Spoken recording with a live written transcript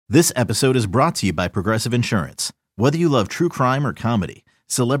This episode is brought to you by Progressive Insurance. Whether you love true crime or comedy,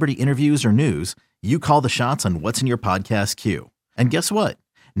 celebrity interviews or news, you call the shots on what's in your podcast queue. And guess what?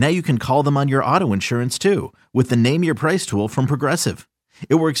 Now you can call them on your auto insurance too with the Name Your Price tool from Progressive.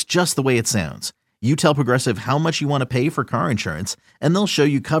 It works just the way it sounds. You tell Progressive how much you want to pay for car insurance, and they'll show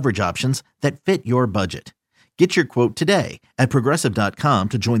you coverage options that fit your budget. Get your quote today at Progressive.com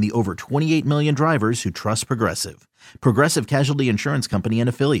to join the over 28 million drivers who trust Progressive. Progressive Casualty Insurance Company and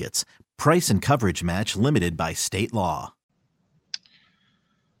Affiliates. Price and coverage match limited by state law.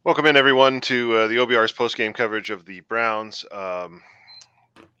 Welcome in, everyone, to the OBR's postgame coverage of the Browns. I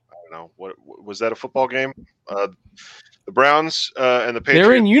don't know, what was that, a football game? The Browns and the Patriots.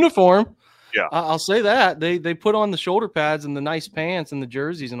 They're in uniform. Yeah, I'll say that. They put on the shoulder pads and the nice pants and the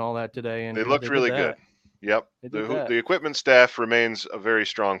jerseys and all that today. And they looked really good. Yep. The equipment staff remains a very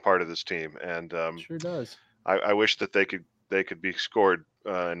strong part of this team, and sure does. I wish that they could be scored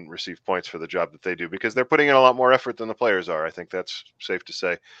and receive points for the job that they do, because they're putting in a lot more effort than the players are. I think that's safe to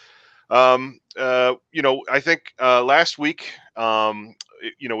say. I think last week,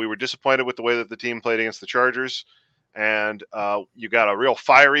 we were disappointed with the way that the team played against the Chargers, and you got a real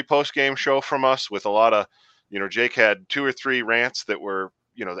fiery post-game show from us with a lot of, Jake had 2 or 3 rants that were,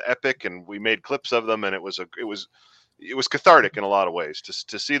 the epic, and we made clips of them, and it was cathartic in a lot of ways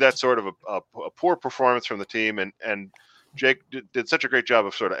to see that sort of a poor performance from the team, and Jake did such a great job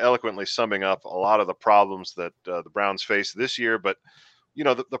of sort of eloquently summing up a lot of the problems that the Browns face this year, but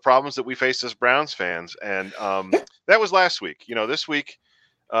the problems that we face as Browns fans, and that was last week. This week,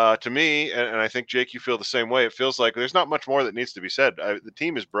 to me, and I think, Jake, you feel the same way. It feels like there's not much more that needs to be said. The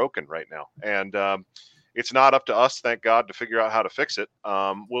team is broken right now, and it's not up to us, thank God, to figure out how to fix it.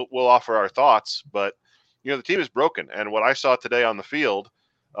 We'll offer our thoughts, but the team is broken. And what I saw today on the field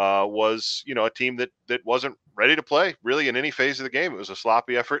was, a team that wasn't ready to play really in any phase of the game. It was a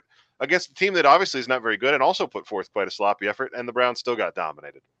sloppy effort against a team that obviously is not very good and also put forth quite a sloppy effort, and the Browns still got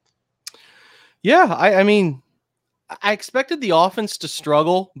dominated. Yeah, I mean, I expected the offense to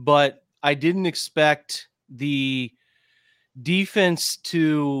struggle, but I didn't expect the defense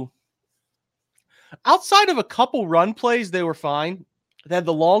to. Outside of a couple run plays, they were fine. They had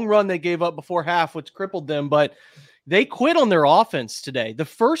the long run they gave up before half, which crippled them, but they quit on their offense today. The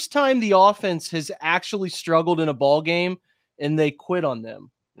first time the offense has actually struggled in a ball game, and they quit on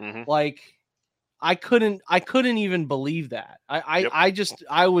them. Mm-hmm. Like, I couldn't even believe that. I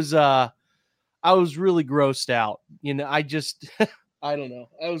was really grossed out. I don't know.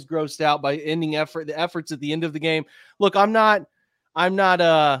 I was grossed out by the efforts at the end of the game. Look, I'm not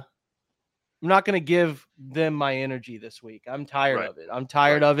going to give them my energy this week. I'm tired of it. I'm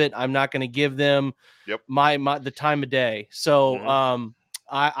tired of it. I'm not going to give them the time of day. So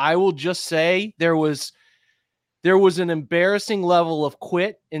I will just say there was an embarrassing level of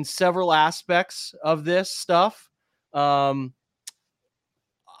quit in several aspects of this stuff. I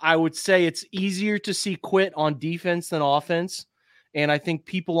would say it's easier to see quit on defense than offense. And I think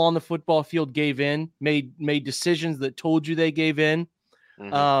people on the football field gave in, made decisions that told you they gave in.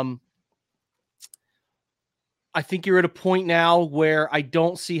 Mm-hmm. I think you're at a point now where I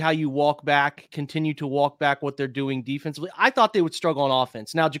don't see how you continue to walk back what they're doing defensively. I thought they would struggle on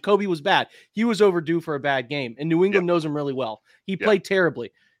offense. Now, Jacoby was bad. He was overdue for a bad game, and New England knows him really well. He played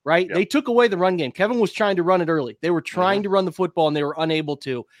terribly, right? Yep. They took away the run game. Kevin was trying to run it early. They were trying to run the football, and they were unable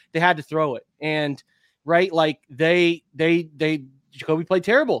to. They had to throw it. And, Jacoby played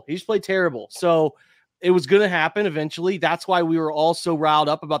terrible. He just played terrible. So it was going to happen eventually. That's why we were all so riled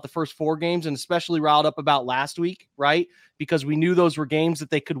up about the first 4 games, and especially riled up about last week, right? Because we knew those were games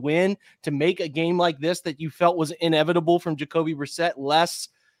that they could win. To make a game like this that you felt was inevitable from Jacoby Brissett, less,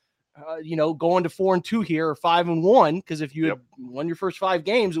 going to 4-2 here or 5-1, because if you had won your first 5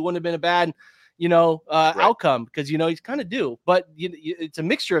 games, it wouldn't have been a bad, outcome, because, he's kind of due. But it's a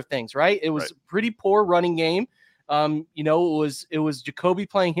mixture of things, right? It was a pretty poor running game. It was Jacoby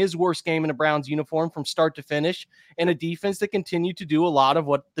playing his worst game in a Browns uniform from start to finish, and a defense that continued to do a lot of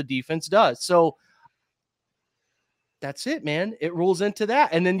what the defense does. So that's it, man. It rolls into that.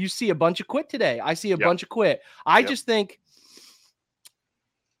 And then you see a bunch of quit today. I see a bunch of quit. I just think,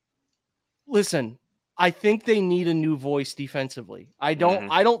 listen, I think they need a new voice defensively. I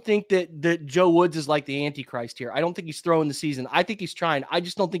don't think that Joe Woods is like the Antichrist here. I don't think he's throwing the season. I think he's trying. I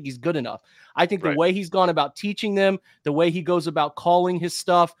just don't think he's good enough. I think the way he's gone about teaching them, the way he goes about calling his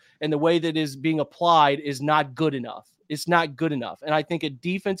stuff, and the way that is being applied is not good enough. It's not good enough. And I think a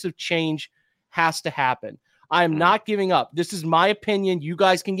defensive change has to happen. I am not giving up. This is my opinion. You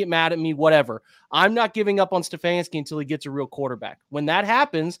guys can get mad at me, whatever. I'm not giving up on Stefanski until he gets a real quarterback. When that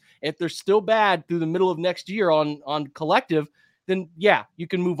happens, if they're still bad through the middle of next year on collective, then yeah, you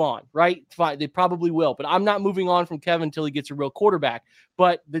can move on, right? Fine. They probably will, but I'm not moving on from Kevin until he gets a real quarterback.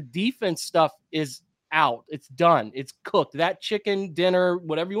 But the defense stuff is out. It's done. It's cooked. That chicken dinner,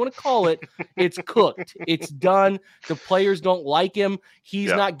 whatever you want to call it, it's cooked. It's done. The players don't like him. He's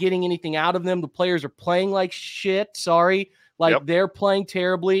not getting anything out of them. The players are playing like shit. Sorry. Like they're playing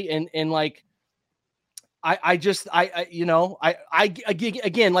terribly. And like, again,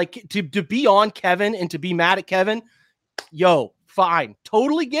 like to be on Kevin and to be mad at Kevin, yo, fine.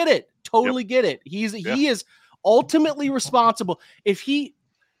 Totally get it. Totally get it. He is ultimately responsible. If he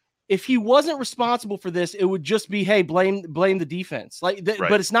wasn't responsible for this, it would just be, hey, blame the defense.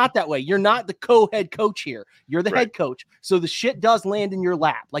 But it's not that way. You're not the co-head coach here. You're the head coach. So the shit does land in your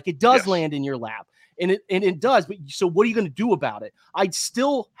lap. Like it does land in your lap. And it does. But so what are you going to do about it? I'd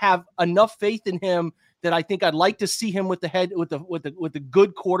still have enough faith in him that I think I'd like to see him with the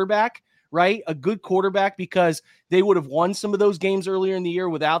good quarterback, right? A good quarterback, because they would have won some of those games earlier in the year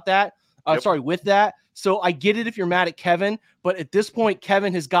without that. With that. So I get it if you're mad at Kevin, but at this point,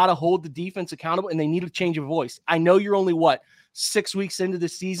 Kevin has got to hold the defense accountable, and they need a change of voice. I know you're only 6 weeks into the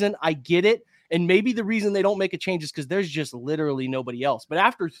season. I get it. And maybe the reason they don't make a change is because there's just literally nobody else. But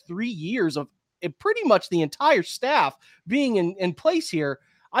after 3 years of pretty much the entire staff being in place here,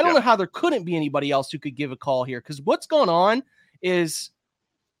 I don't know how there couldn't be anybody else who could give a call here, because what's going on is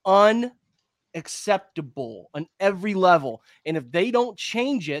unacceptable on every level. And if they don't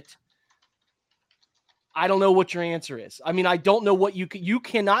change it, I don't know what your answer is. I mean, I don't know what you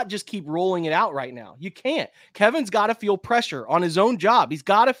cannot just keep rolling it out right now. You can't. Kevin's got to feel pressure on his own job. He's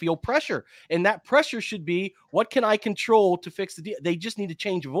got to feel pressure. And that pressure should be, what can I control to fix the deal? They just need to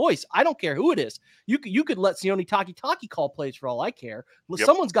change voice. I don't care who it is. You could let Sione Takitaki call plays for all I care.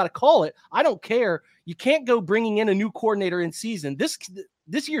 Someone's got to call it. I don't care. You can't go bringing in a new coordinator in season.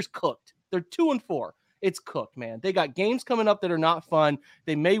 This year's cooked. They're 2-4. It's cooked, man. They got games coming up that are not fun.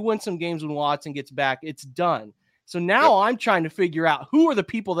 They may win some games when Watson gets back. It's done. So now I'm trying to figure out who are the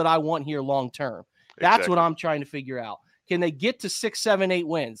people that I want here long term. That's what I'm trying to figure out. Can they get to 6, 7, 8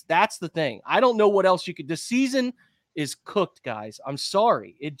 wins? That's the thing. I don't know what else you could. The season is cooked, guys. I'm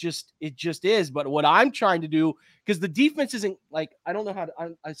sorry. It just is. But what I'm trying to do, because the defense isn't like, I don't know how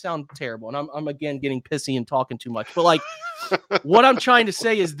to, I sound terrible. And I'm again getting pissy and talking too much. But like, what I'm trying to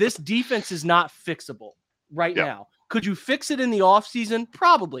say is this defense is not fixable right now. Could you fix it in the offseason?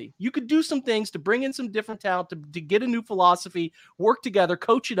 Probably. You could do some things to bring in some different talent, to get a new philosophy, work together,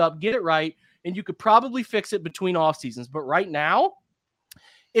 coach it up, get it right, and you could probably fix it between off seasons. But right now,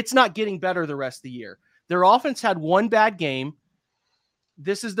 it's not getting better the rest of the year. Their offense had one bad game.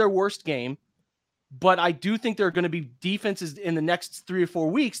 This is their worst game. But I do think there are going to be defenses in the next 3 or 4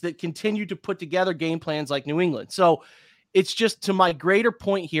 weeks that continue to put together game plans like New England. So it's just, to my greater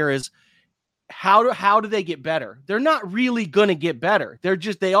point here, is how do they get better? They're not really going to get better.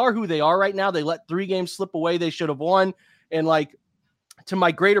 They are who they are right now. They let 3 games slip away they should have won. And like, to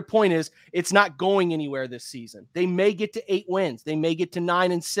my greater point is, it's not going anywhere this season. They may get to 8 wins. They may get to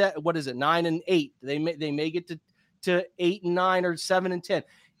 9 and 7. What is it? 9 and 8. They may get to 8 and 9 or 7 and 10.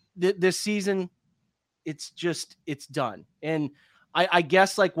 This season, it's done. And I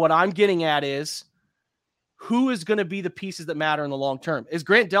guess like what I'm getting at is, who is going to be the pieces that matter in the long term? Is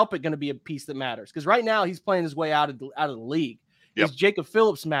Grant Delpit going to be a piece that matters? Because right now he's playing his way out of the league. Does Jacob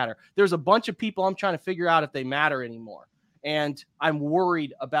Phillips matter? There's a bunch of people I'm trying to figure out if they matter anymore. And I'm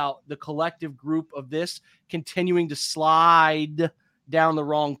worried about the collective group of this continuing to slide down the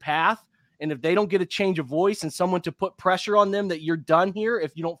wrong path. And if they don't get a change of voice and someone to put pressure on them that you're done here,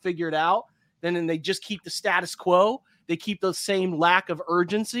 if you don't figure it out, then they just keep the status quo, they keep the same lack of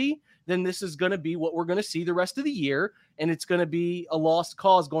urgency, then this is going to be what we're going to see the rest of the year. And it's going to be a lost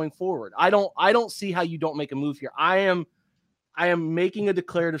cause going forward. I don't see how you don't make a move here. I am making a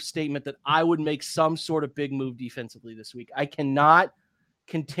declarative statement that I would make some sort of big move defensively this week. I cannot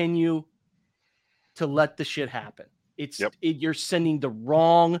continue to let the shit happen. You're sending the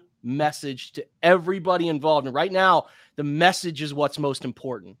wrong message to everybody involved. And right now, the message is what's most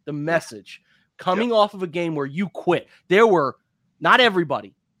important. The message coming off of a game where you quit. There were not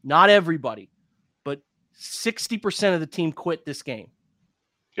everybody, but 60% of the team quit this game.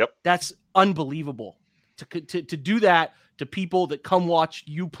 That's unbelievable to do that to people that come watch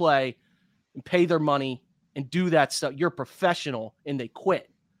you play and pay their money and do that stuff. You're a professional and they quit.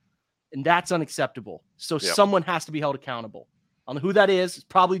 And that's unacceptable. So someone has to be held accountable. I don't know who that is. It's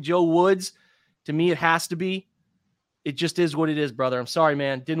probably Joe Woods. To me, it has to be. It just is what it is, brother. I'm sorry,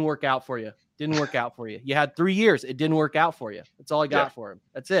 man. Didn't work out for you. You had 3 years. It didn't work out for you. That's all I got for him.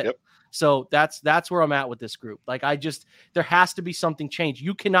 That's it. So that's where I'm at with this group. Like, there has to be something changed.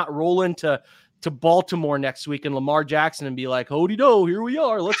 You cannot roll into to Baltimore next week and Lamar Jackson and be like, "Hody do, here we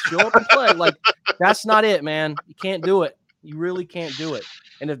are. Let's show up and play." Like, that's not it, man. You can't do it. You really can't do it.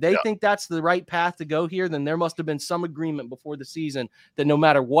 And if they think that's the right path to go here, then there must have been some agreement before the season that no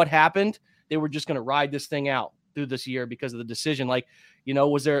matter what happened, they were just going to ride this thing out through this year because of the decision. Like,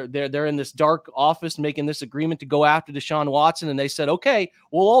 was they're in this dark office making this agreement to go after Deshaun Watson, and they said, "Okay,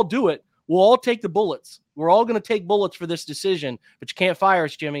 we'll all do it. We'll all take the bullets. We're all going to take bullets for this decision, but you can't fire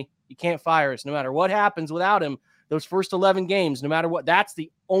us, Jimmy. You can't fire us no matter what happens without him. Those first 11 games, no matter what, that's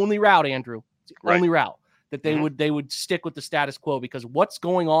the only route, Andrew. It's the only route that they would stick with the status quo, because what's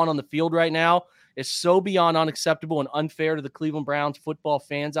going on the field right now is so beyond unacceptable and unfair to the Cleveland Browns football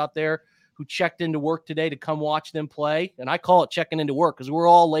fans out there who checked into work today to come watch them play. And I call it checking into work because we're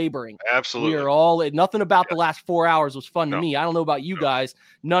all laboring. Absolutely. We are all, nothing about the last 4 hours was fun to me. I don't know about you guys.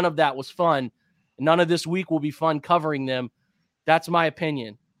 None of that was fun. None of this week will be fun covering them. That's my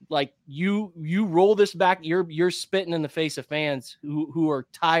opinion. Like, you roll this back, you're spitting in the face of fans who are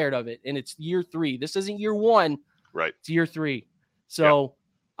tired of it. And it's year 3. This isn't year 1. Right. It's year 3. So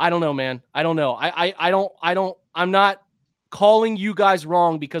I don't know, man. I don't know. I'm not calling you guys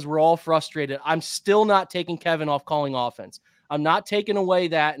wrong because we're all frustrated. I'm still not taking Kevin off calling offense. I'm not taking away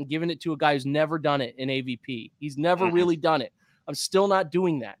that and giving it to a guy who's never done it in AVP. He's never really done it. I'm still not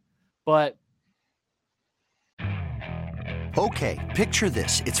doing that. But okay, picture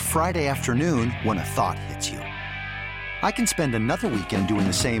this. It's Friday afternoon when a thought hits you. I can spend another weekend doing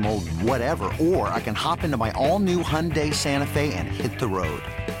the same old whatever, or I can hop into my all-new Hyundai Santa Fe and hit the road.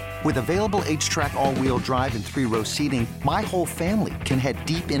 With available H-Track all-wheel drive and 3-row seating, my whole family can head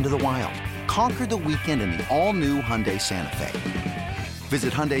deep into the wild. Conquer the weekend in the all-new Hyundai Santa Fe.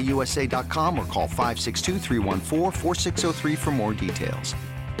 Visit HyundaiUSA.com or call 562-314-4603 for more details.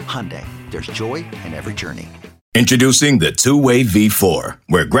 Hyundai, there's joy in every journey. Introducing the Two-Way V4,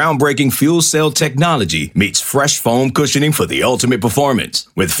 where groundbreaking fuel cell technology meets fresh foam cushioning for the ultimate performance.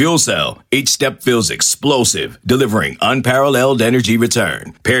 With fuel cell, each step feels explosive, delivering unparalleled energy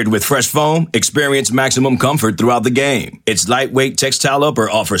return. Paired with fresh foam, experience maximum comfort throughout the game. Its lightweight textile upper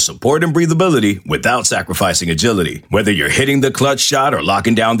offers support and breathability without sacrificing agility. Whether you're hitting the clutch shot or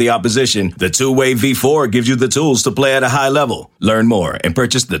locking down the opposition, the Two-Way V4 gives you the tools to play at a high level. Learn more and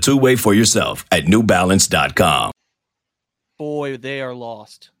purchase the Two-Way for yourself at newbalance.com. Boy, they are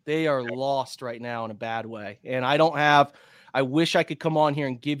lost. They are lost right now in a bad way. And I wish I could come on here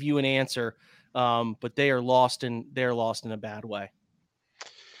and give you an answer, but they are lost in a bad way.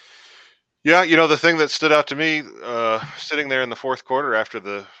 Yeah, the thing that stood out to me sitting there in the fourth quarter after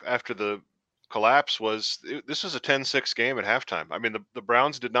the collapse was this was a 10-6 game at halftime. I mean, the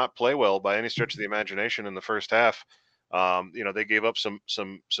Browns did not play well by any stretch of the imagination in the first half. They gave up some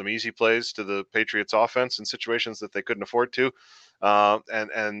easy plays to the Patriots offense in situations that they couldn't afford to.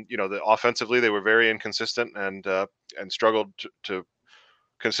 Offensively, they were very inconsistent and struggled to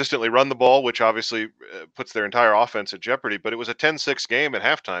consistently run the ball, which obviously puts their entire offense at jeopardy. But it was a 10-6 game at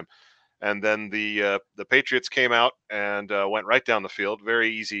halftime. And then the Patriots came out and went right down the field. Very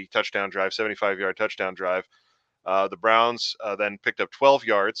easy touchdown drive, 75-yard touchdown drive. The Browns then picked up 12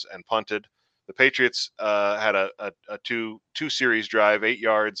 yards and punted. The Patriots had a two-series drive, 8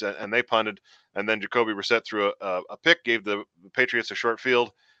 yards, and they punted. And then Jacoby Brissett threw a pick, gave the Patriots a short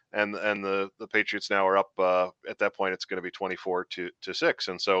field, and the Patriots now are up. At that point, it's going to be 24-6.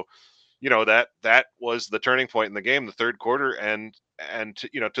 And so, that was the turning point in the game, the third quarter. And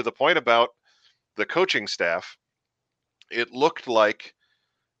to the point about the coaching staff, it looked like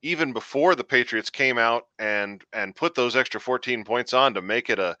even before the Patriots came out and put those extra 14 points on to make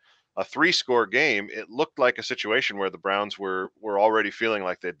it a 3-score game, it looked like a situation where the Browns were already feeling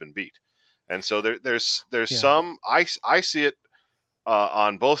like they'd been beat. And so there's some, I see it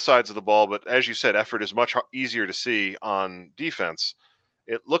on both sides of the ball, but as you said, effort is much easier to see on defense.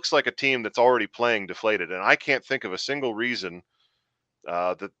 It looks like a team that's already playing deflated, and I can't think of a single reason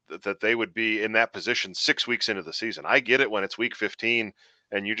that they would be in that position 6 weeks into the season. I get it when it's week 15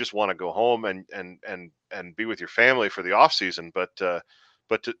 and you just want to go home and be with your family for the off season, but to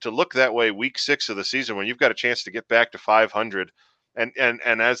look that way week 6 of the season when you've got a chance to get back to 500, and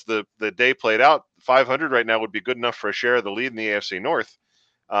as the day played out, 500 right now would be good enough for a share of the lead in the AFC North,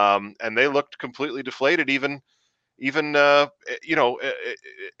 and they looked completely deflated even in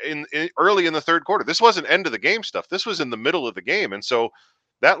early in the third quarter. This wasn't end of the game stuff. This was in the middle of the game, and so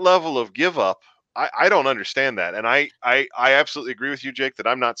that level of give up, I don't understand that. And I absolutely agree with you, Jake, that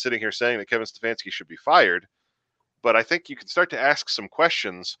I'm not sitting here saying that Kevin Stefanski should be fired. But I think you can start to ask some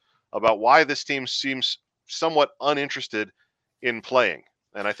questions about why this team seems somewhat uninterested in playing.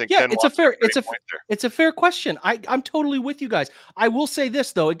 And I think Yeah, Ken it's a Watson fair, has a great point there. it's a fair question. I'm totally with you guys. I will say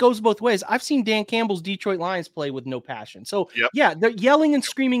this though, it goes both ways. I've seen Dan Campbell's Detroit Lions play with no passion. So yeah, the yelling and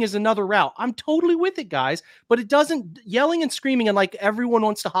screaming is another route. I'm totally with it, guys. But it doesn't yelling and screaming and like everyone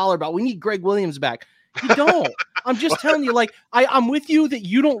wants to holler about. We need Greg Williams back. You don't. I'm just telling you, like I'm with you that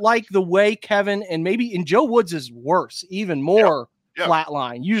you don't like the way Kevin and Joe Woods is worse, even more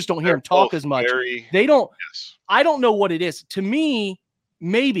flatline. You just don't hear him talk as much. They don't. Yes. I don't know what it is. To me.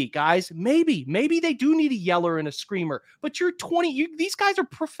 Maybe, guys, maybe they do need a yeller and a screamer, but you're 20. These guys are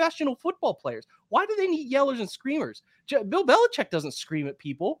professional football players. Why do they need yellers and screamers? Bill Belichick doesn't scream at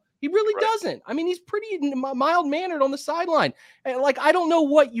people. He really doesn't. I mean, he's pretty mild-mannered on the sideline. And like, I don't know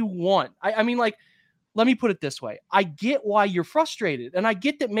what you want. I mean, like, let me put it this way. I get why you're frustrated, and I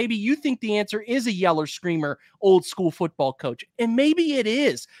get that maybe you think the answer is a yeller, screamer, old school football coach, and maybe it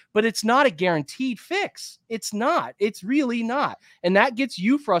is, but it's not a guaranteed fix. It's not. It's really not. And that gets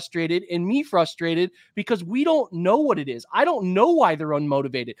you frustrated and me frustrated because we don't know what it is. I don't know why they're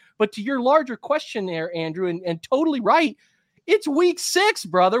unmotivated. But to your larger question there, Andrew, and totally right, it's week 6,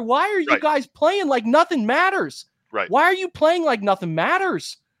 brother. Why are you guys playing like nothing matters? Right. Why are you playing like nothing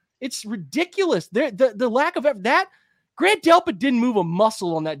matters? It's ridiculous. The lack of that. Grant Delpit didn't move a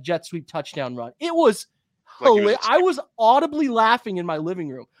muscle on that jet sweep touchdown run. It was hilarious. I was audibly laughing in my living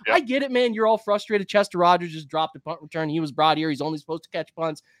room. Yep. I get it, man. You're all frustrated. Chester Rogers just dropped a punt return. He was brought here. He's only supposed to catch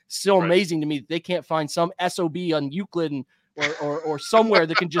punts. Still amazing to me that they can't find some SOB on Euclid or somewhere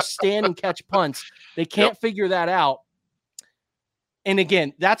that can just stand and catch punts. They can't figure that out. And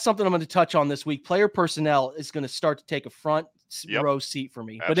again, that's something I'm going to touch on this week. Player personnel is going to start to take a front row seat for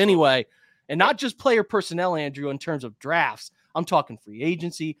me. Absolutely. But anyway, and not just player personnel, Andrew, in terms of drafts. I'm talking free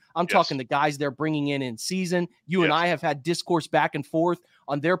agency. I'm talking the guys they're bringing in season. You and I have had discourse back and forth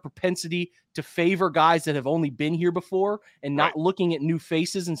on their propensity to favor guys that have only been here before and not looking at new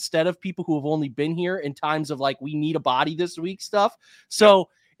faces instead of people who have only been here in times of like, we need a body this week stuff. So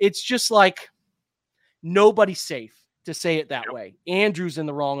it's just like nobody's safe. To say it that way. Andrew's in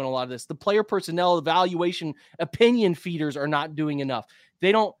the wrong on a lot of this. The player personnel evaluation opinion feeders are not doing enough.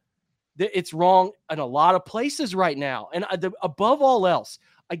 It's wrong in a lot of places right now. And above all else,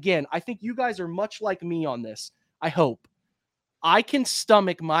 again, I think you guys are much like me on this. I hope. I can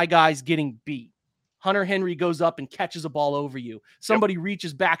stomach my guys getting beat. Hunter Henry goes up and catches a ball over you. Somebody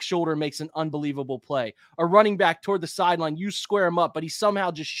reaches back shoulder and makes an unbelievable play. A running back toward the sideline, you square him up, but he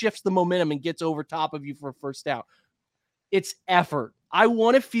somehow just shifts the momentum and gets over top of you for a first down. It's effort. I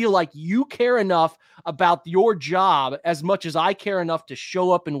want to feel like you care enough about your job as much as I care enough to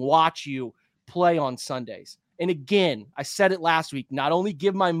show up and watch you play on Sundays. And again, I said it last week, not only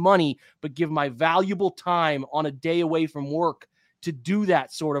give my money, but give my valuable time on a day away from work to do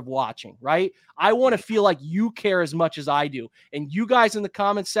that sort of watching, right? I want to feel like you care as much as I do. And you guys in the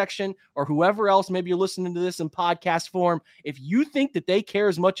comments section or whoever else, maybe you're listening to this in podcast form, if you think that they care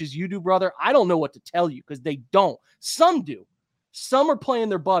as much as you do, brother, I don't know what to tell you because they don't. Some do. Some are playing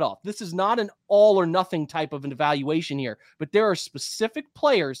their butt off. This is not an all or nothing type of an evaluation here, but there are specific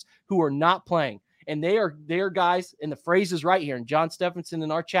players who are not playing. And they are guys, and the phrase is right here. And John Stephenson in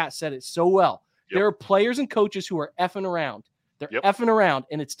our chat said it so well. There are players and coaches who are effing around. They're effing around,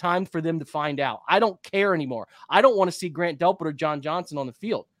 and it's time for them to find out. I don't care anymore. I don't want to see Grant Delpit or John Johnson on the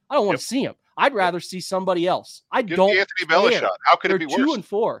field. I don't want to see him. I'd rather see somebody else. I Give don't Anthony Bell a shot. How could it be worse?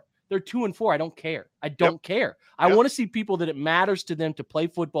 2-4. They're 2-4. I don't care. I don't care. I want to see people that it matters to them to play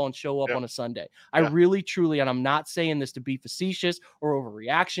football and show up on a Sunday. I really, truly, and I'm not saying this to be facetious or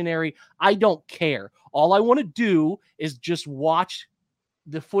overreactionary. I don't care. All I want to do is just watch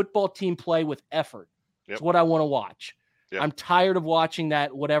the football team play with effort. That's what I want to watch. I'm tired of watching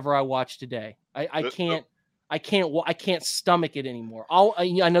that. Whatever I watch today, I can't stomach it anymore.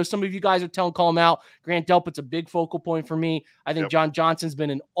 I know some of you guys are calling him out. Grant Delpit's a big focal point for me. I think John Johnson's been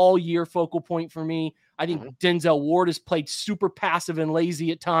an all-year focal point for me. I think Denzel Ward has played super passive and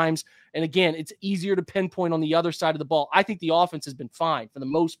lazy at times. And again, it's easier to pinpoint on the other side of the ball. I think the offense has been fine for the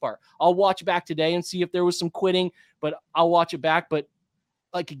most part. I'll watch back today and see if there was some quitting, but I'll watch it back. But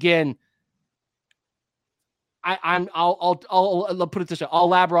like again, I'll put it this way. I'll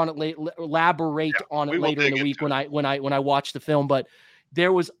elaborate on it later in the week when I watch the film. But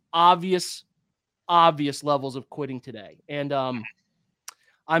there was obvious levels of quitting today, and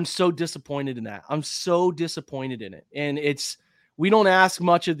I'm so disappointed in that. I'm so disappointed in it, and we don't ask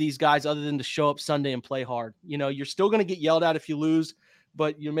much of these guys other than to show up Sunday and play hard. You know, you're still going to get yelled at if you lose,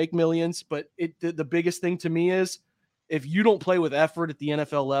 but you make millions. But the biggest thing to me is if you don't play with effort at the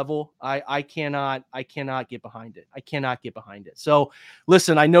NFL level, I cannot get behind it. I cannot get behind it. So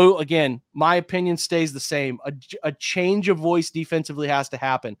listen, I know, again, my opinion stays the same. A change of voice defensively has to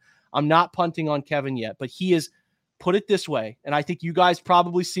happen. I'm not punting on Kevin yet, but he is, put it this way, and I think you guys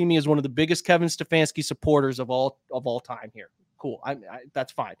probably see me as one of the biggest Kevin Stefanski supporters of all time here. Cool.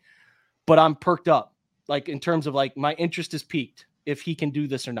 That's fine. But I'm perked up. Like, in terms of, like, my interest is peaked if he can do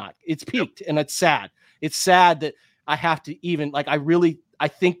this or not. It's peaked, and it's sad. It's sad that I have to even, like, I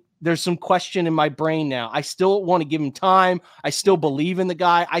think there's some question in my brain now. I still want to give him time. I still believe in the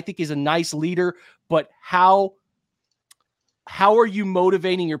guy. I think he's a nice leader, but how are you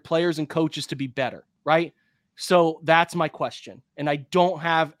motivating your players and coaches to be better, right? So that's my question. And I don't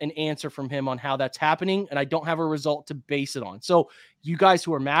have an answer from him on how that's happening, and I don't have a result to base it on. So you guys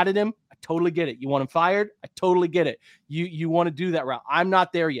who are mad at him, I totally get it. You want him fired? I totally get it. You want to do that route. I'm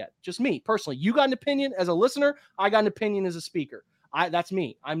not there yet. Just me personally. You got an opinion as a listener. I got an opinion as a speaker. That's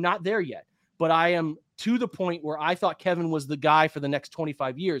me. I'm not there yet, but I am to the point where I thought Kevin was the guy for the next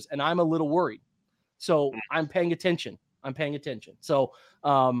 25 years, and I'm a little worried. So I'm paying attention. So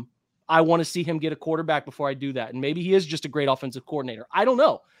I want to see him get a quarterback before I do that. And maybe he is just a great offensive coordinator. I don't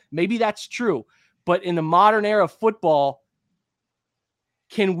know. Maybe that's true. But in the modern era of football,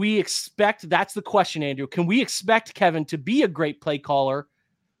 can we expect, that's the question, Andrew, can we expect Kevin to be a great play caller,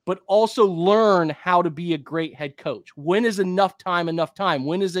 but also learn how to be a great head coach? When is enough time?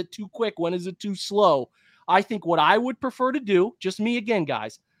 When is it too quick? When is it too slow? I think what I would prefer to do, just me again,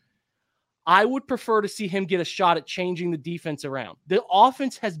 guys, I would prefer to see him get a shot at changing the defense around. The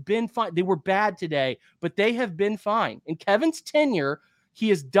offense has been fine. They were bad today, but they have been fine. In Kevin's tenure, he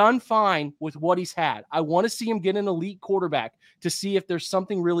has done fine with what he's had. I want to see him get an elite quarterback to see if there's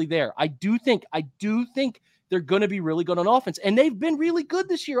something really there. I do think they're going to be really good on offense, and they've been really good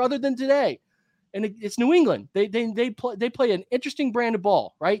this year other than today. And it's New England. They play an interesting brand of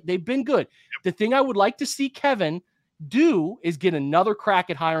ball, right? They've been good. The thing I would like to see Kevin do is get another crack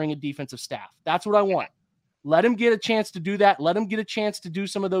at hiring a defensive staff. That's what I want. Let him get a chance to do that. Let him get a chance to do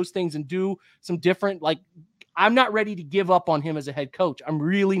some of those things and do some different, like, I'm not ready to give up on him as a head coach. I'm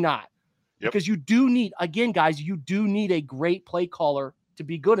really not. Because you do need, again, guys, you do need a great play caller to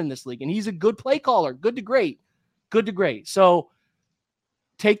be good in this league. And he's a good play caller. Good to great. So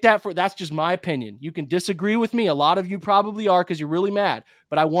take that that's just my opinion. You can disagree with me. A lot of you probably are because you're really mad.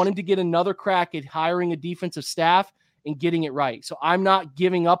 But I want him to get another crack at hiring a defensive staff and getting it right. So I'm not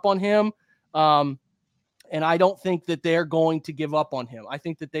giving up on him. And I don't think that they're going to give up on him. I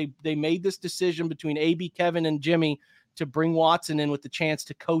think that they made this decision between AB, Kevin, and Jimmy to bring Watson in with the chance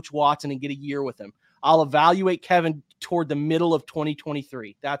to coach Watson and get a year with him. I'll evaluate Kevin toward the middle of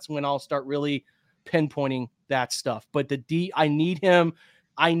 2023. That's when I'll start really pinpointing that stuff. But I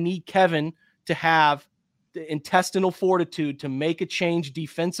need Kevin to have the intestinal fortitude to make a change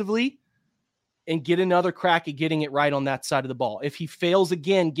defensively and get another crack at getting it right on that side of the ball. If he fails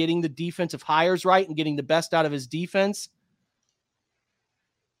again, getting the defensive hires right and getting the best out of his defense,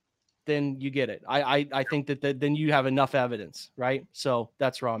 then you get it. I think that then you have enough evidence, right? So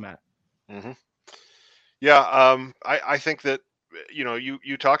that's where I'm at. Mm-hmm. Yeah, I think that,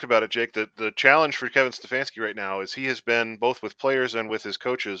 you talked about it, Jake, that the challenge for Kevin Stefanski right now is he has been, both with players and with his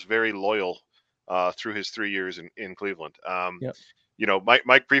coaches, very loyal through his 3 years in Cleveland. Yep.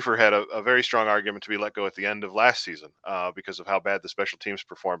 Mike Prefer had a very strong argument to be let go at the end of last season because of how bad the special teams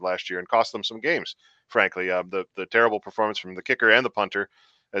performed last year and cost them some games, frankly. The terrible performance from the kicker and the punter,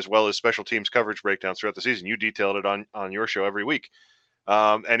 as well as special teams coverage breakdowns throughout the season. You detailed it on your show every week.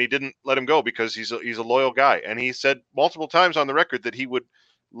 And he didn't let him go because he's a loyal guy. And he said multiple times on the record that he would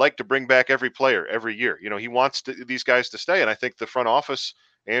like to bring back every player every year. He wants these guys to stay. And I think the front office,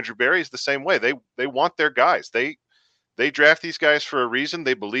 Andrew Berry, is the same way. They want their guys. They draft these guys for a reason.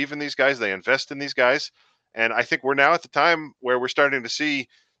 They believe in these guys. They invest in these guys. And I think we're now at the time where we're starting to see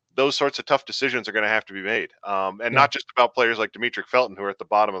those sorts of tough decisions are going to have to be made. Not just about players like Demetric Felton, who are at the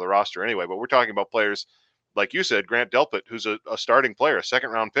bottom of the roster anyway, but we're talking about players, like you said, Grant Delpit, who's a starting player, a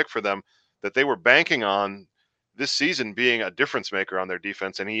second-round pick for them, that they were banking on this season being a difference maker on their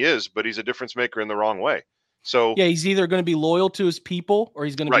defense. And he is, but he's a difference maker in the wrong way. So yeah, he's either going to be loyal to his people or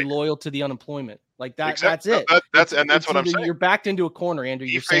he's going to be loyal to the unemployment. Like that. Exactly. That's it. That's what I'm saying. You're backed into a corner, Andrew.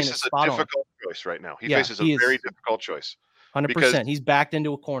 He faces a difficult choice right now. He faces a very difficult choice. 100%. He's backed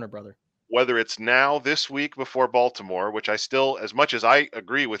into a corner, brother. Whether it's now this week before Baltimore, which I still, as much as I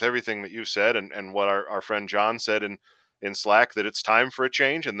agree with everything that you said and what our friend John said in Slack, that it's time for a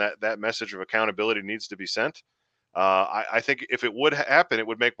change and that message of accountability needs to be sent. I think if it would happen, it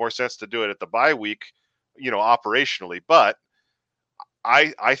would make more sense to do it at the bye week, operationally. But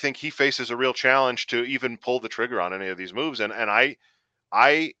I think he faces a real challenge to even pull the trigger on any of these moves, and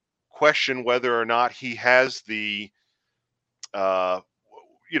I question whether or not he has the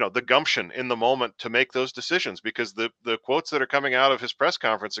the gumption in the moment to make those decisions, because the quotes that are coming out of his press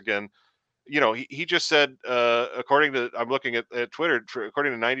conference again, he just said, according to, I'm looking at Twitter,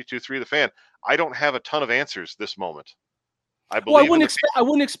 according to 92.3 The Fan, I don't have a ton of answers this moment. I Well, believe I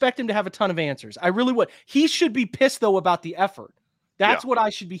wouldn't expect him to have a ton of answers. I really would. He should be pissed though about the effort. That's what I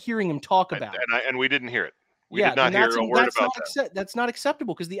should be hearing him talk about. And we didn't hear it. We did not hear a word about that. That's not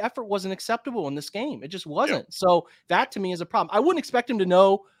acceptable, because the effort wasn't acceptable in this game. It just wasn't. Yeah. So that to me is a problem. I wouldn't expect him to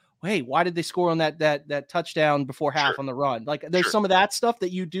know, hey, why did they score on that touchdown before half on the run? Like, there's some of that stuff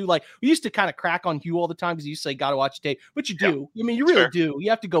that you do. Like, we used to kind of crack on Hugh all the time because you say, got to watch tape, but you do. I mean, you really do. You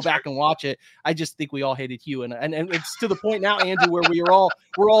have to go back and watch it. I just think we all hated Hugh. And it's to the point now, Andrew, where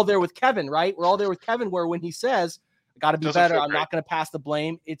we're all there with Kevin, right? We're all there with Kevin, where when he says, got to be better, I'm not going to pass the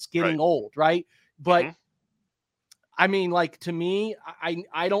blame, it's getting old, right? But I mean, like, to me,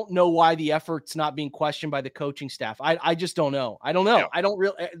 I don't know why the effort's not being questioned by the coaching staff. I just don't know. I don't know. Yeah. I don't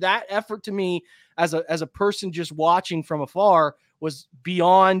really, that effort to me as a person just watching from afar was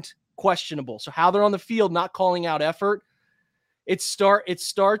beyond questionable. So how they're on the field, not calling out effort, it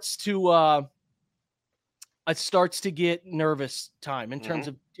starts to get nervous time in terms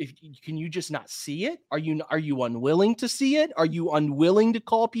of, can you just not see it? Are you unwilling to see it? Are you unwilling to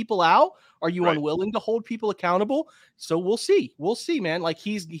call people out? Are you unwilling to hold people accountable? So we'll see, man. Like,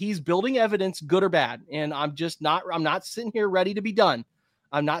 he's building evidence, good or bad. And I'm not sitting here ready to be done.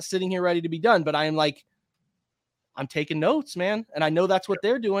 But I am like, I'm taking notes, man. And I know that's what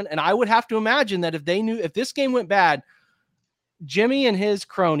they're doing. And I would have to imagine that if this game went bad, Jimmy and his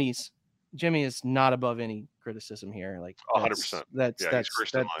cronies, Jimmy is not above any criticism here. Like, 100%. That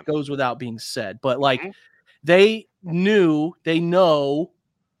goes without being said. But like, they know,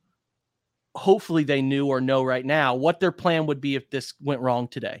 hopefully they knew or know right now what their plan would be if this went wrong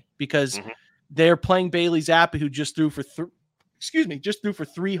today, because they're playing Bailey Zappi, who just threw for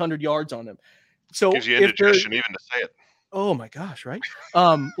 300 yards on them. So gives you indigestion even to say it. Oh my gosh. Right.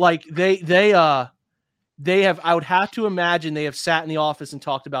 Like they have, I would have to imagine they have sat in the office and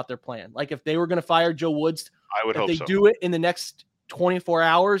talked about their plan. Like, if they were going to fire Joe Woods, I would hope they do it in the next 24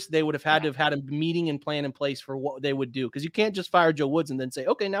 hours, they would have had to have had a meeting and plan in place for what they would do. Because you can't just fire Joe Woods and then say,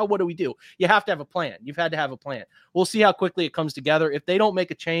 okay, now what do we do? You have to have a plan. You've had to have a plan. We'll see how quickly it comes together. If they don't make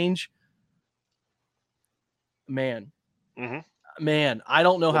a change, man, I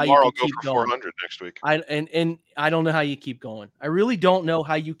don't know how you can keep going. 400 next week. And I don't know how you keep going. I really don't know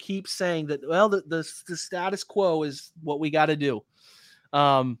how you keep saying that. Well, the status quo is what we got to do.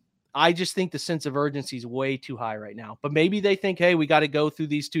 I just think the sense of urgency is way too high right now. But maybe they think, hey, we got to go through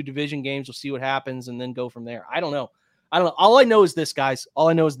these 2 division games. We'll see what happens and then go from there. I don't know. All I know is this, guys. All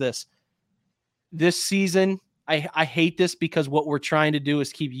I know is this. This season, I hate this because what we're trying to do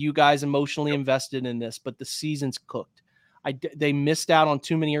is keep you guys emotionally invested in this, but the season's cooked. They missed out on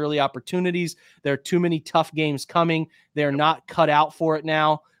too many early opportunities. There are too many tough games coming. They're not cut out for it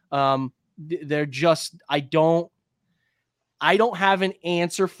now. They're just, I don't have an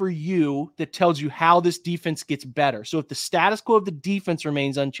answer for you that tells you how this defense gets better. So if the status quo of the defense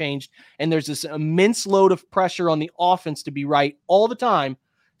remains unchanged and there's this immense load of pressure on the offense to be right all the time,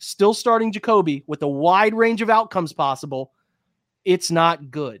 still starting Jacoby with a wide range of outcomes possible, it's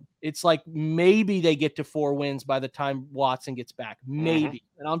not good. It's like maybe they get to 4 wins by the time Watson gets back. Maybe.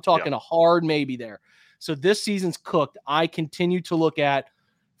 And I'm talking a hard maybe there. So this season's cooked. I continue to look at,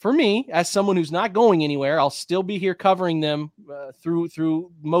 for me, as someone who's not going anywhere, I'll still be here covering them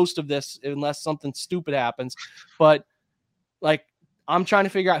through most of this unless something stupid happens. But like, I'm trying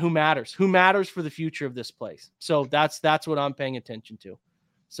to figure out who matters for the future of this place. So that's what I'm paying attention to.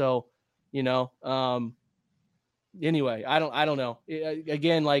 So, anyway, I don't know.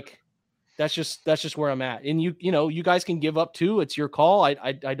 Again, like, that's just where I'm at. And you guys can give up too. It's your call.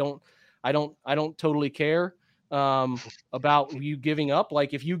 I don't totally care about you giving up.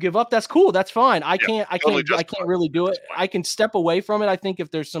 Like, if you give up, that's cool. That's fine. I can't really do it. I can step away from it. I think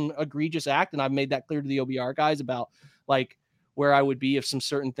if there's some egregious act, and I've made that clear to the OBR guys about like where I would be if some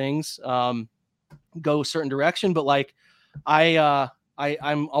certain things go a certain direction. But like,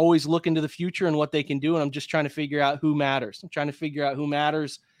 I'm always looking to the future and what they can do. And I'm just trying to figure out who matters. I'm trying to figure out who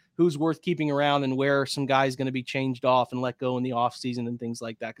matters, who's worth keeping around, and where some guys going to be changed off and let go in the off season and things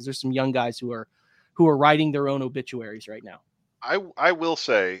like that. Cause there's some young guys who are writing their own obituaries right now. I will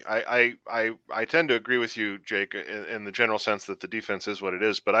say, I tend to agree with you, Jake, in the general sense that the defense is what it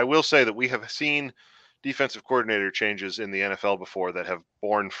is. But I will say that we have seen defensive coordinator changes in the NFL before that have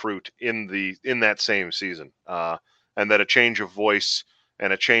borne fruit in that same season. And that a change of voice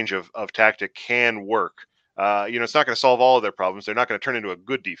and a change of tactic can work. It's not going to solve all of their problems. They're not going to turn into a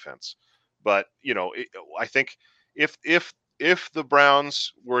good defense, but I think if the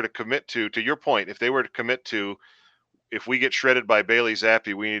Browns were to commit to your point, if they were to commit to, if we get shredded by Bailey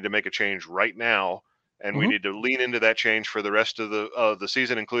Zappi, we need to make a change right now, and we need to lean into that change for the rest of the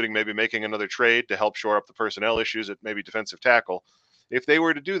season, including maybe making another trade to help shore up the personnel issues at maybe defensive tackle. If they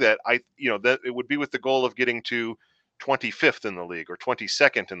were to do that, that it would be with the goal of getting to 25th in the league or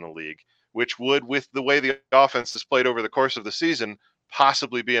 22nd in the league, which would, with the way the offense is played over the course of the season,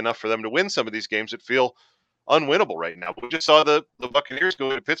 possibly be enough for them to win some of these games that feel unwinnable right now. We just saw the Buccaneers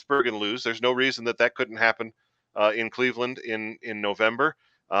go to Pittsburgh and lose. There's no reason that couldn't happen in Cleveland in November.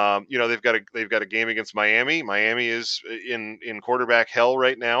 They've got a game against Miami. Miami is in quarterback hell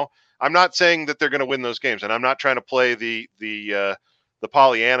right now. I'm not saying that they're going to win those games, and I'm not trying to play the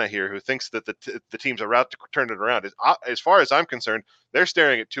Pollyanna here who thinks that the teams are out to turn it around. As far as I'm concerned, they're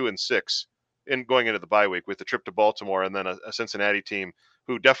staring at 2-6 in going into the bye week with the trip to Baltimore and then a Cincinnati team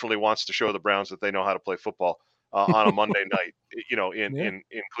who definitely wants to show the Browns that they know how to play football on a Monday night, in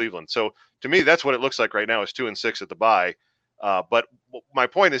Cleveland. So to me, that's what it looks like right now is 2-6 at the bye. But my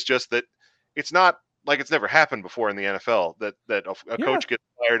point is just that it's not like it's never happened before in the NFL that a coach gets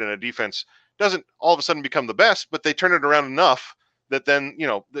fired and a defense doesn't all of a sudden become the best, but they turn it around enough that then,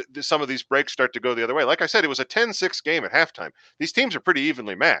 some of these breaks start to go the other way. Like I said, it was a 10-6 game at halftime. These teams are pretty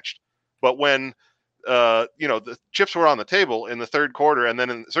evenly matched. But when, the chips were on the table in the third quarter, and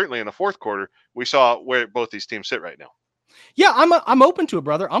then certainly in the fourth quarter, we saw where both these teams sit right now. Yeah, I'm open to it,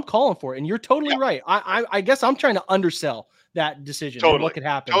 brother. I'm calling for it, and you're totally right. I guess I'm trying to undersell that decision and what could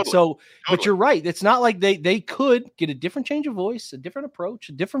happen. But you're right. It's not like they could get a different change of voice, a different approach,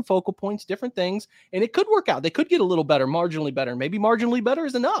 different focal points, different things, and it could work out. They could get a little better, marginally better. Maybe marginally better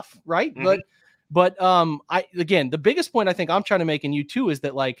is enough, right? Mm-hmm. But again, the biggest point I think I'm trying to make in you too is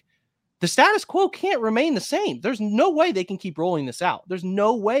that like the status quo can't remain the same. There's no way they can keep rolling this out. There's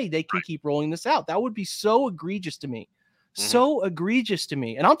no way they can keep rolling this out. That would be so egregious to me. Mm-hmm. So egregious to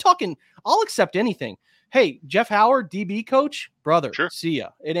me. And I'm talking, I'll accept anything. Hey, Jeff Howard, DB coach, brother, see ya.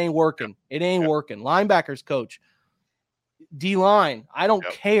 It ain't working. It ain't working. Linebackers coach, D-line, I don't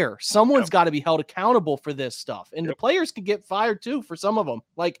care. Someone's got to be held accountable for this stuff. And the players can get fired too for some of them.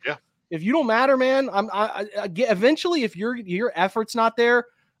 Like, if you don't matter, man, eventually if your effort's not there,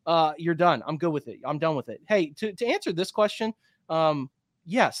 you're done. I'm good with it. I'm done with it. Hey, to answer this question,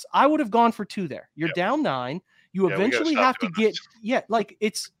 yes, I would have gone for 2 there. You're down 9. You eventually have to get, I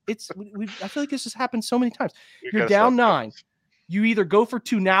feel like this has happened so many times. You're down 9. You either go for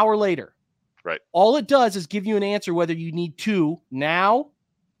 2 now or later. Right. All it does is give you an answer whether you need 2 now.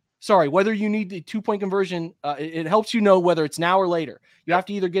 Sorry, whether you need the 2-point conversion. It helps you know whether it's now or later. You have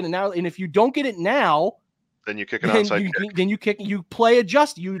to either get it now. And if you don't get it now, then you kick an onside kick. Then you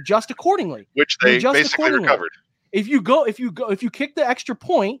adjust accordingly. Which they basically recovered. If you kick the extra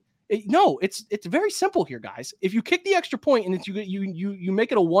point, it's very simple here, guys. If you kick the extra point and you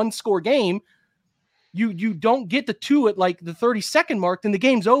make it a 1-score game, you don't get the 2 at like the 30-second mark, then the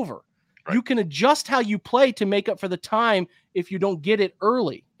game's over. Right. You can adjust how you play to make up for the time if you don't get it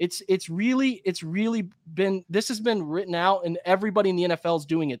early. It's really been, this has been written out, and everybody in the NFL is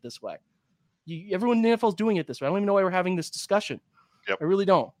doing it this way. Everyone in the NFL is doing it this way. I don't even know why we're having this discussion. Yep. I really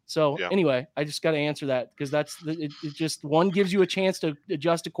don't. So anyway, I just got to answer that because it just one gives you a chance to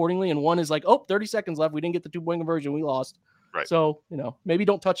adjust accordingly. And one is like, 30 seconds left. We didn't get the 2-point conversion. We lost. Right. So, maybe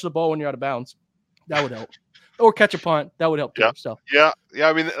don't touch the ball when you're out of bounds. That would help. Or catch a punt. That would help too. So. Yeah.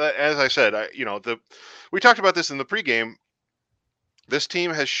 I mean, as I said, we talked about this in the pregame. This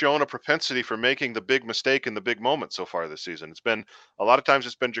team has shown a propensity for making the big mistake in the big moment so far this season. It's been a lot of times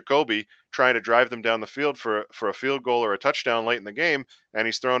it's been Jacoby trying to drive them down the field for a field goal or a touchdown late in the game, and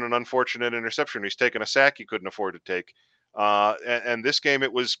he's thrown an unfortunate interception. He's taken a sack he couldn't afford to take. And this game,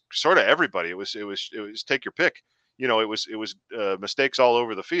 it was sort of everybody. It was take your pick. It was mistakes all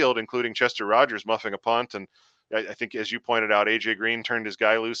over the field, including Chester Rogers muffing a punt, and I think, as you pointed out, AJ Green turned his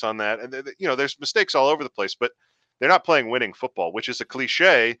guy loose on that. And there's mistakes all over the place, but they're not playing winning football, which is a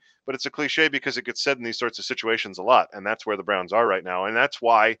cliche, but it's a cliche because it gets said in these sorts of situations a lot. And that's where the Browns are right now. And that's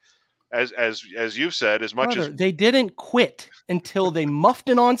why, as you've said, as much as they didn't quit until they muffed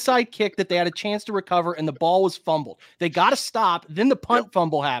an onside kick that they had a chance to recover and the ball was fumbled. They got to stop. Then the punt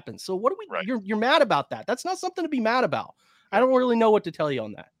fumble happens. So what are we, you're mad about that. That's not something to be mad about. I don't really know what to tell you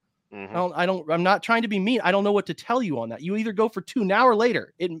on that. Mm-hmm. I'm not trying to be mean. I don't know what to tell you on that. You either go for 2 now or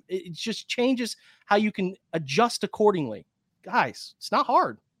later. It just changes how you can adjust accordingly. Guys, it's not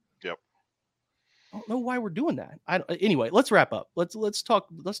hard. Yep. I don't know why we're doing that. Anyway, let's wrap up. Let's talk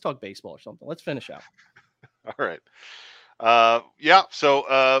baseball or something. Let's finish out. All right. Yeah.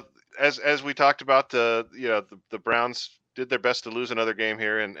 So as we talked about, the Browns did their best to lose another game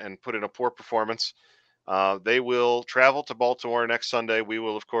here and put in a poor performance. They will travel to Baltimore next Sunday. We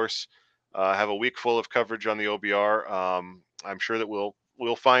will, of course, have a week full of coverage on the OBR. I'm sure that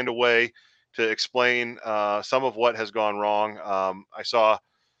we'll find a way to explain some of what has gone wrong. I saw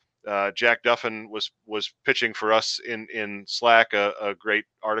Jack Duffin was pitching for us in Slack a great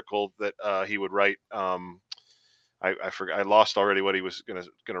article that he would write. I forgot. I lost already what he was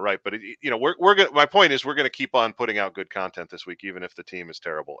gonna write, but we're gonna. My point is, we're gonna keep on putting out good content this week, even if the team is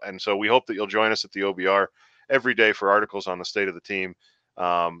terrible. And so we hope that you'll join us at the OBR every day for articles on the state of the team,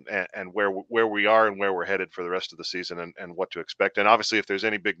 and where we are and where we're headed for the rest of the season, and what to expect. And obviously, if there's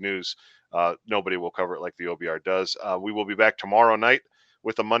any big news, nobody will cover it like the OBR does. We will be back tomorrow night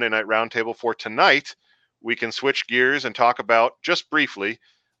with a Monday Night Roundtable. For tonight, we can switch gears and talk about, just briefly,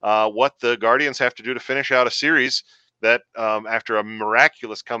 what the Guardians have to do to finish out a series that, after a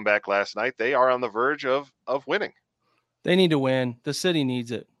miraculous comeback last night, they are on the verge of winning. They need to win. The city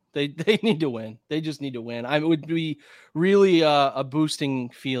needs it. They need to win. They just need to win. It would be really a boosting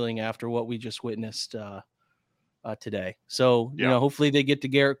feeling after what we just witnessed today. So, hopefully they get to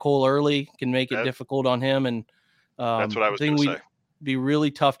Garrett Cole early, can make it difficult on him. And that's what I was going to say. Be really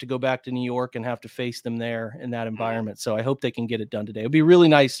tough to go back to New York and have to face them there in that environment. So I hope they can get it done today. It'd be really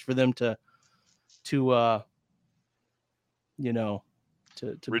nice for them to redeem the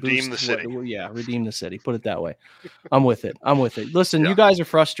city. Redeem the city. Put it that way. I'm with it. Listen, you guys are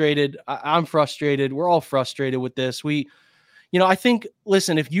frustrated. I'm frustrated. We're all frustrated with this. I think,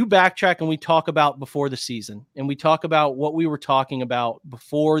 listen, if you backtrack and we talk about before the season and we talk about what we were talking about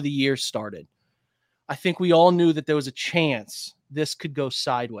before the year started, I think we all knew that there was a chance this could go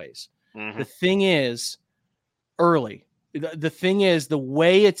sideways. Mm-hmm. The thing is, early. The thing is, the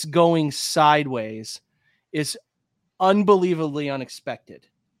way it's going sideways is unbelievably unexpected.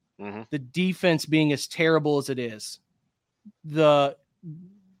 Mm-hmm. The defense being as terrible as it is, the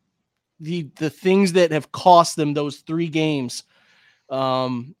things that have cost them those 3 games,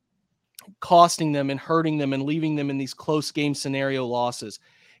 costing them and hurting them and leaving them in these close game scenario losses.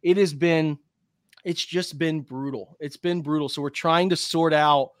 It's just been brutal. It's been brutal. So we're trying to sort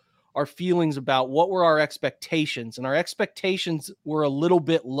out our feelings about what were our expectations, and our expectations were a little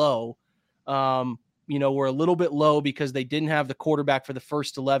bit low. We're a little bit low because they didn't have the quarterback for the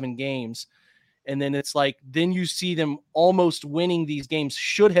first 11 games. And then it's like, then you see them almost winning these games,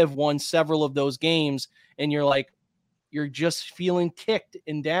 should have won several of those games. And you're like, you're just feeling kicked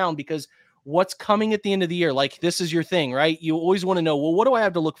and down because what's coming at the end of the year? Like, this is your thing, right? You always want to know, well, what do I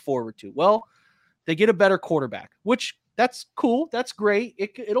have to look forward to? Well, they get a better quarterback, which that's cool. That's great.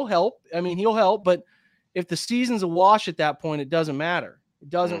 It'll help. I mean, he'll help, but if the season's a wash at that point, it doesn't matter.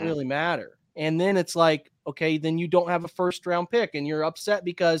 It doesn't really matter. And then it's like, okay, then you don't have a first round pick and you're upset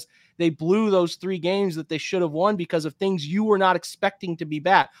because they blew those 3 games that they should have won because of things you were not expecting to be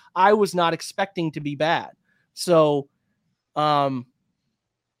bad. I was not expecting to be bad. So, yeah,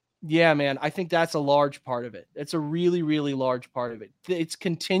 man, I think that's a large part of it. It's a really, really large part of it. It's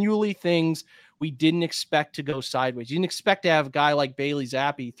continually things we didn't expect to go sideways. You didn't expect to have a guy like Bailey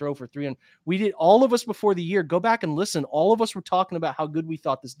Zappi throw for 300. We did, all of us before the year, go back and listen. All of us were talking about how good we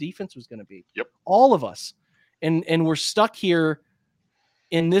thought this defense was going to be. Yep. All of us. And we're stuck here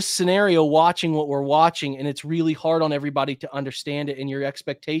in this scenario watching what we're watching, and it's really hard on everybody to understand it. And your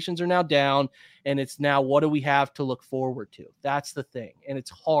expectations are now down, and it's now, what do we have to look forward to? That's the thing. And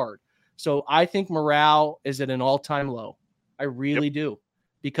it's hard. So I think morale is at an all-time low. I really do,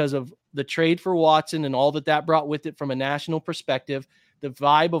 because of the trade for Watson and all that brought with it from a national perspective, the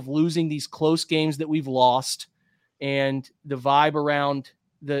vibe of losing these close games that we've lost, and the vibe around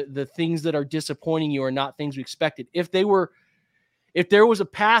the things that are disappointing you are not things we expected. If there was a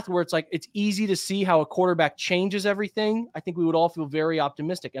path where it's like, it's easy to see how a quarterback changes everything, I think we would all feel very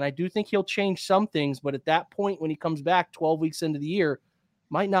optimistic. And I do think he'll change some things, but at that point, when he comes back 12 weeks into the year,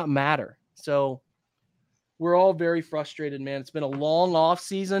 might not matter. So we're all very frustrated, man. It's been a long off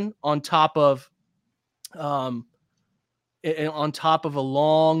season on top of a long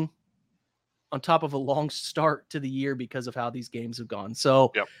start to the year because of how these games have gone.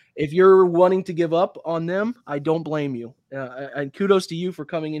 So if you're wanting to give up on them, I don't blame you. And kudos to you for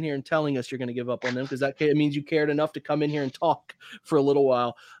coming in here and telling us you're going to give up on them, because it means you cared enough to come in here and talk for a little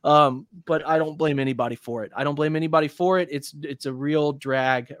while. But I don't blame anybody for it. It's a real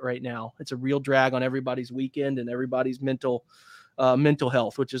drag right now. It's a real drag on everybody's weekend and everybody's mental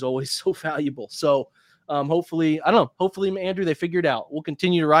health, which is always so valuable. So hopefully, Andrew, they figured out. We'll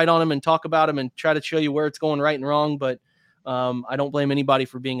continue to write on them and talk about them and try to show you where it's going right and wrong. But I don't blame anybody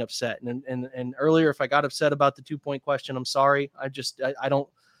for being upset. And earlier, if I got upset about the 2-point question, I'm sorry. I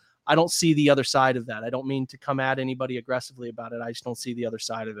don't see the other side of that. I don't mean to come at anybody aggressively about it. I just don't see the other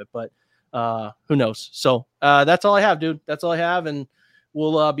side of it, but who knows? So that's all I have, dude. That's all I have. And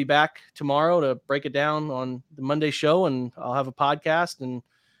we'll be back tomorrow to break it down on the Monday show, and I'll have a podcast and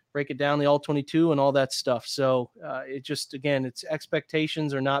break it down, the all 22 and all that stuff. So it just, again, it's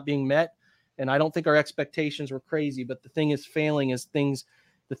expectations are not being met. And I don't think our expectations were crazy, but the thing is failing is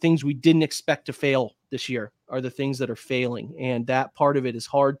the things we didn't expect to fail this year are the things that are failing. And that part of it is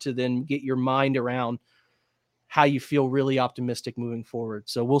hard to then get your mind around how you feel really optimistic moving forward.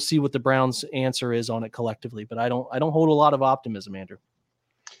 So we'll see what the Browns' answer is on it collectively, but I don't hold a lot of optimism, Andrew.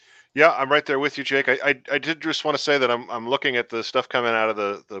 Yeah, I'm right there with you, Jake. I did just want to say that I'm looking at the stuff coming out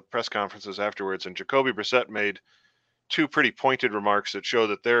of the press conferences afterwards, and Jacoby Brissett made two pretty pointed remarks that show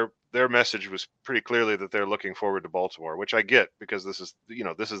that their message was pretty clearly that they're looking forward to Baltimore, which I get because this is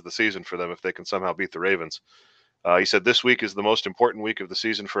the season for them if they can somehow beat the Ravens. He said this week is the most important week of the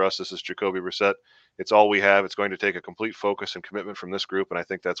season for us. This is Jacoby Brissett. It's all we have. It's going to take a complete focus and commitment from this group, and I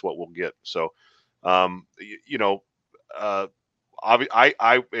think that's what we'll get. So,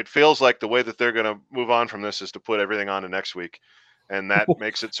 it feels like the way that they're going to move on from this is to put everything on to next week. And that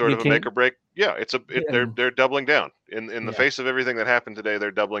makes it sort of a make or break. Yeah, they're doubling down in the face of everything that happened today.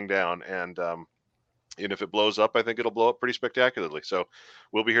 They're doubling down, and if it blows up, I think it'll blow up pretty spectacularly. So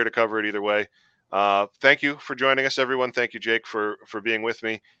we'll be here to cover it either way. Thank you for joining us, everyone. Thank you, Jake, for being with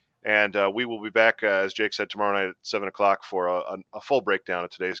me, and we will be back, as Jake said, tomorrow night at 7:00 for a full breakdown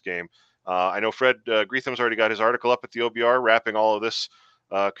of today's game. I know Fred Greetham's already got his article up at the OBR, wrapping all of this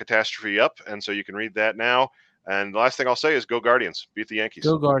catastrophe up, and so you can read that now. And the last thing I'll say is go Guardians. Beat the Yankees.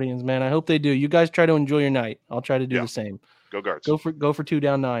 Go Guardians, man. I hope they do. You guys try to enjoy your night. I'll try to do the same. Go Guards. Go for 2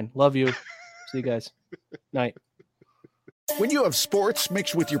 down 9. Love you. See you guys. Night. When you have sports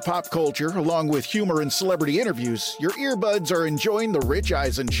mixed with your pop culture, along with humor and celebrity interviews, your earbuds are enjoying The Rich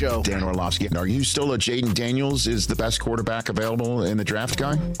Eisen Show. Dan Orlovsky, are you still a Jaden Daniels is the best quarterback available in the draft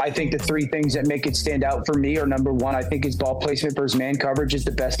guy? I think the 3 things that make it stand out for me are, number 1, I think his ball placement versus man coverage is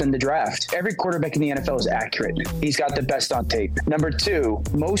the best in the draft. Every quarterback in the NFL is accurate. He's got the best on tape. Number 2,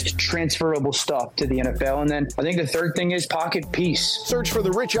 most transferable stuff to the NFL. And then I think the 3rd thing is pocket peace. Search for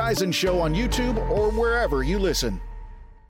The Rich Eisen Show on YouTube or wherever you listen.